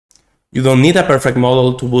You don't need a perfect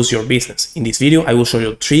model to boost your business. In this video, I will show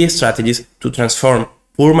you 3 strategies to transform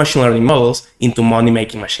poor machine learning models into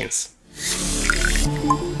money-making machines.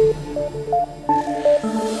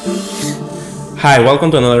 Hi,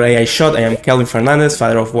 welcome to another AI Shot. I am Kelwin Fernandes,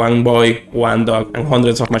 father of 1 boy, 1 dog, and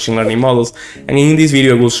hundreds of machine learning models. And in this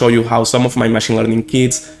video, I will show you how some of my machine learning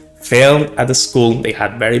kids failed at the school. They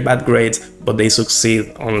had very bad grades, but they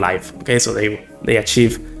succeed on life. Okay, so they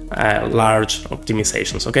achieve large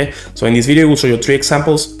optimizations. Okay, so in this video, we'll show you 3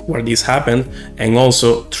 examples where this happened, and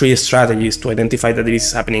also 3 strategies to identify that this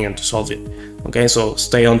is happening and to solve it. Okay, so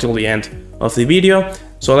stay until the end of the video.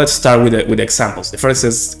 So let's start with the examples. The first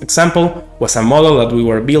example was a model that we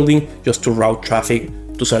were building just to route traffic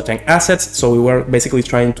to certain assets. So we were basically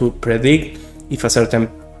trying to predict if a certain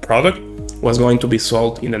product was going to be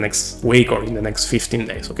sold in the next week or in the next 15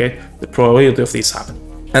 days. Okay, the probability of this happened.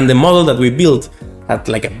 And the model that we built had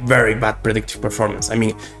like a very bad predictive performance. I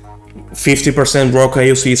mean, 50% raw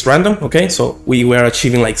KUC is random. Okay, so we were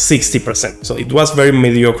achieving like 60%. So it was very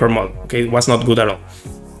mediocre model. Okay, it was not good at all.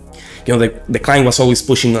 You know, the client was always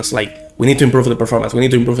pushing us like, we need to improve the performance, we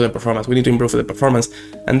need to improve the performance, we need to improve the performance.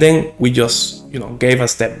 And then we just, gave a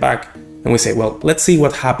step back and we say, well, let's see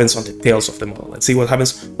what happens on the tails of the model. Let's see what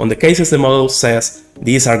happens on the cases the model says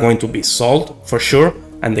these are going to be sold for sure,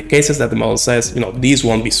 and the cases that the model says, these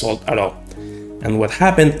won't be sold at all. And what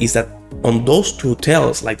happened is that on those 2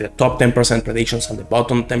 tails, like the top 10% predictions and the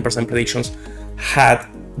bottom 10% predictions, had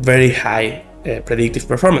very high predictive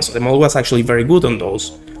performance. So the model was actually very good on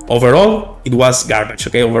those. Overall, it was garbage.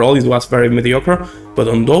 Okay, overall it was very mediocre, but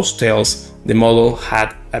on those tails, the model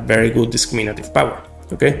had a very good discriminative power.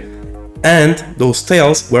 Okay, and those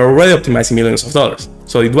tails were already optimizing millions of dollars.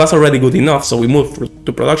 So it was already good enough. So we moved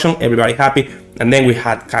to production, everybody happy, and then we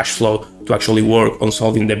had cash flow to actually work on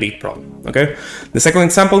solving the big problem. Okay, the second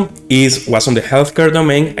example was on the healthcare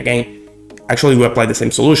domain. Again, actually we applied the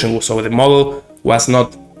same solution. So the model was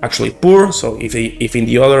not actually poor. So if in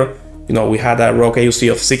the other, we had a raw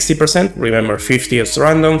KUC of 60%. Remember, 50 is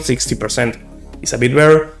random, 60% is a bit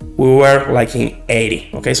better. We were like in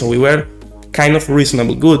 80. Okay, so we were kind of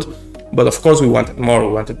reasonably good, but of course we wanted more.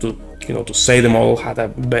 We wanted to say the model had a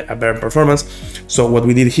better performance. So what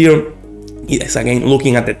we did here is again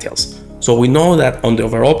looking at the tails. So we know that on the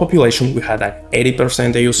overall population we had an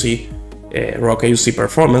 80% AUC raw KUC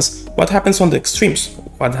performance. What happens on the extremes?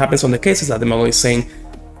 What happens on the cases that the model is saying,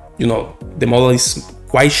 the model is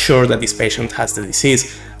quite sure that this patient has the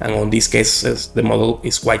disease, and on these cases the model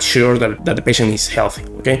is quite sure that the patient is healthy.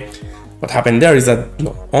 Okay, what happened there is that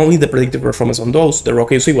only the predictive performance on those, the raw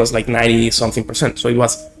KUC was like 90-something%, so it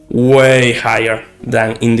was way higher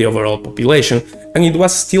than in the overall population, and it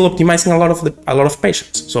was still optimizing a lot of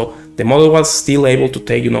patients. So the model was still able to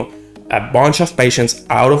take a bunch of patients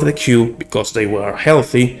out of the queue because they were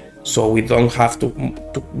healthy. So we don't have to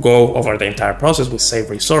go over the entire process. We save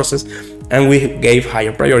resources, and we gave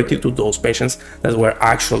higher priority to those patients that were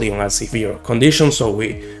actually on a severe condition. So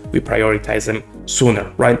we prioritize them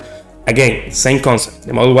sooner, right? Again, same concept.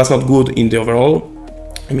 The model was not good in the overall,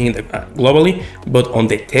 globally, but on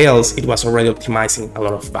the tails, it was already optimizing a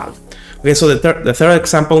lot of value. Okay, so the third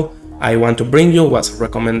example I want to bring you was a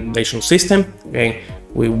recommendation system. Okay,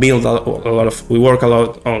 we build we work a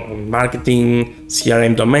lot on marketing,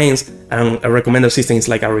 CRM domains, and a recommender system is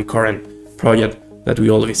like a recurrent project that we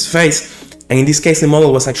always face. And in this case, the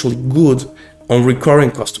model was actually good on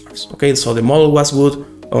recurring customers. Okay, so the model was good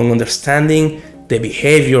on understanding the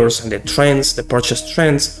behaviors and the trends, the purchase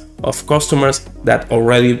trends of customers that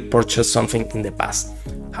already purchased something in the past.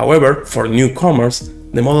 However, for newcomers,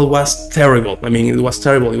 the model was terrible. It was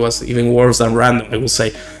terrible. It was even worse than random, I would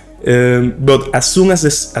say. But as soon as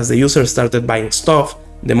the user started buying stuff,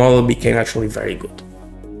 the model became actually very good.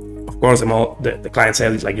 Of course, the client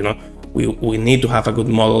said, like, we need to have a good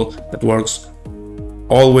model that works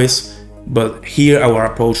always. But here our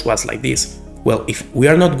approach was like this. Well, if we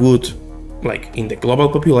are not good, like in the global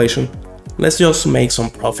population, let's just make some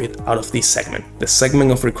profit out of this segment, the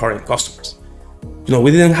segment of recurring customers. We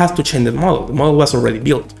didn't have to change the model. The model was already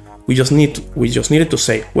built. We just needed to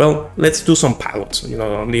say, well, let's do some pilots,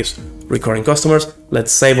 on these recurring customers.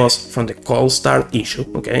 Let's save us from the cold start issue,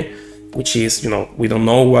 okay? Which is, we don't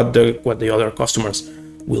know what the other customers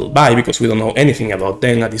will buy because we don't know anything about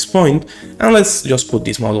them at this point. And let's just put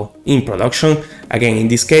this model in production. Again, in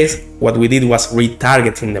this case, what we did was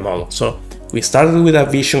retargeting the model. So we started with a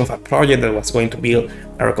vision of a project that was going to build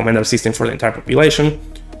a recommender system for the entire population.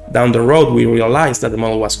 Down the road, we realized that the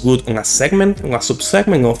model was good on a segment, on a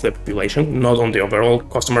subsegment of the population, not on the overall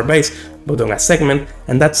customer base, but on a segment,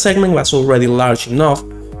 and that segment was already large enough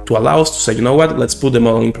to allow us to say, you know what, let's put the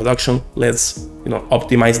model in production, let's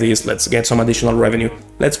optimize this, let's get some additional revenue,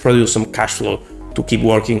 let's produce some cash flow to keep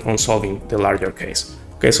working on solving the larger case.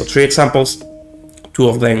 Okay, so 3 examples. 2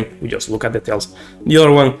 of them we just look at details. The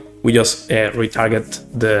other one we just retarget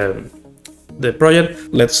the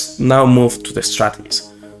project. Let's now move to the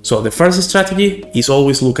strategies. So the first strategy is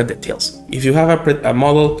always look at details. If you have a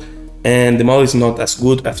model and the model is not as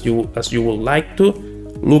good as you would like to,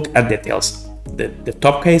 look at details. The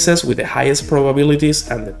top cases with the highest probabilities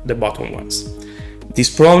and the bottom ones. This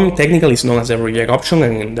problem technically is known as a reject option,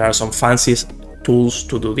 and there are some fancy tools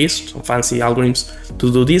to do this, some fancy algorithms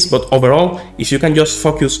to do this, but overall, if you can just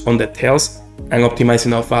focus on details and optimize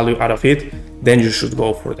enough value out of it, then you should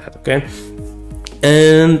go for that, okay?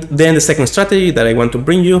 And then the second strategy that I want to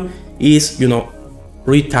bring you is,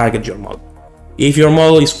 retarget your model. If your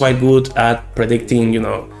model is quite good at predicting,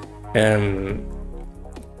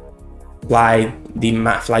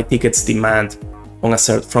 flight tickets demand from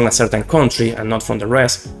a certain country and not from the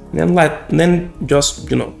rest, then just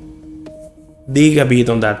dig a bit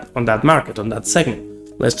on that market, on that segment.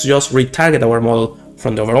 Let's just retarget our model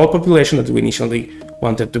from the overall population that we initially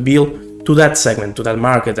wanted to build to that segment, to that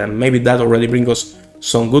market, and maybe that already brings us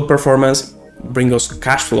some good performance, bring us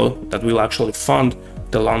cash flow that will actually fund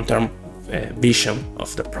the long-term vision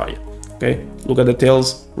of the project. Okay, look at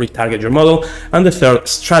details, retarget your model. And the third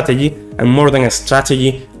strategy, and more than a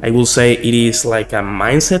strategy, I will say it is like a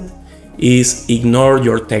mindset, is ignore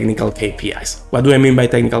your technical KPIs. What do I mean by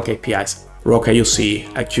technical KPIs? Raw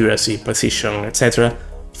KUC, accuracy, precision, etc.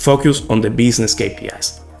 Focus on the business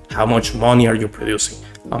KPIs. How much money are you producing?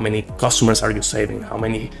 How many customers are you saving? How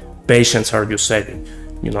many patients are you saving?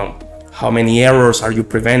 How many errors are you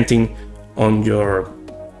preventing on your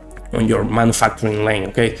manufacturing lane?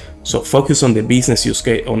 Okay, so focus on the business use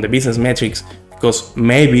case, on the business metrics, because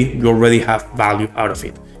maybe you already have value out of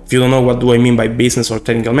it. If you don't know what do I mean by business or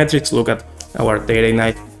technical metrics, look at our Data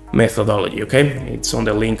Ignite methodology. Okay, it's on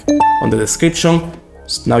the link on the description.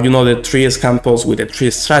 Now you know the 3 examples with the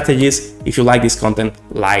 3 strategies. If you like this content,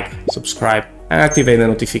 like, subscribe, and activate the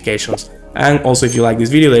notifications. And also, if you like this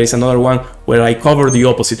video, there is another one where I cover the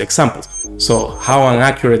opposite examples. So how an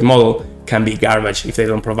accurate model can be garbage if they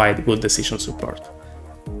don't provide good decision support.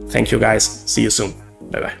 Thank you guys. See you soon.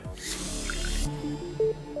 Bye bye.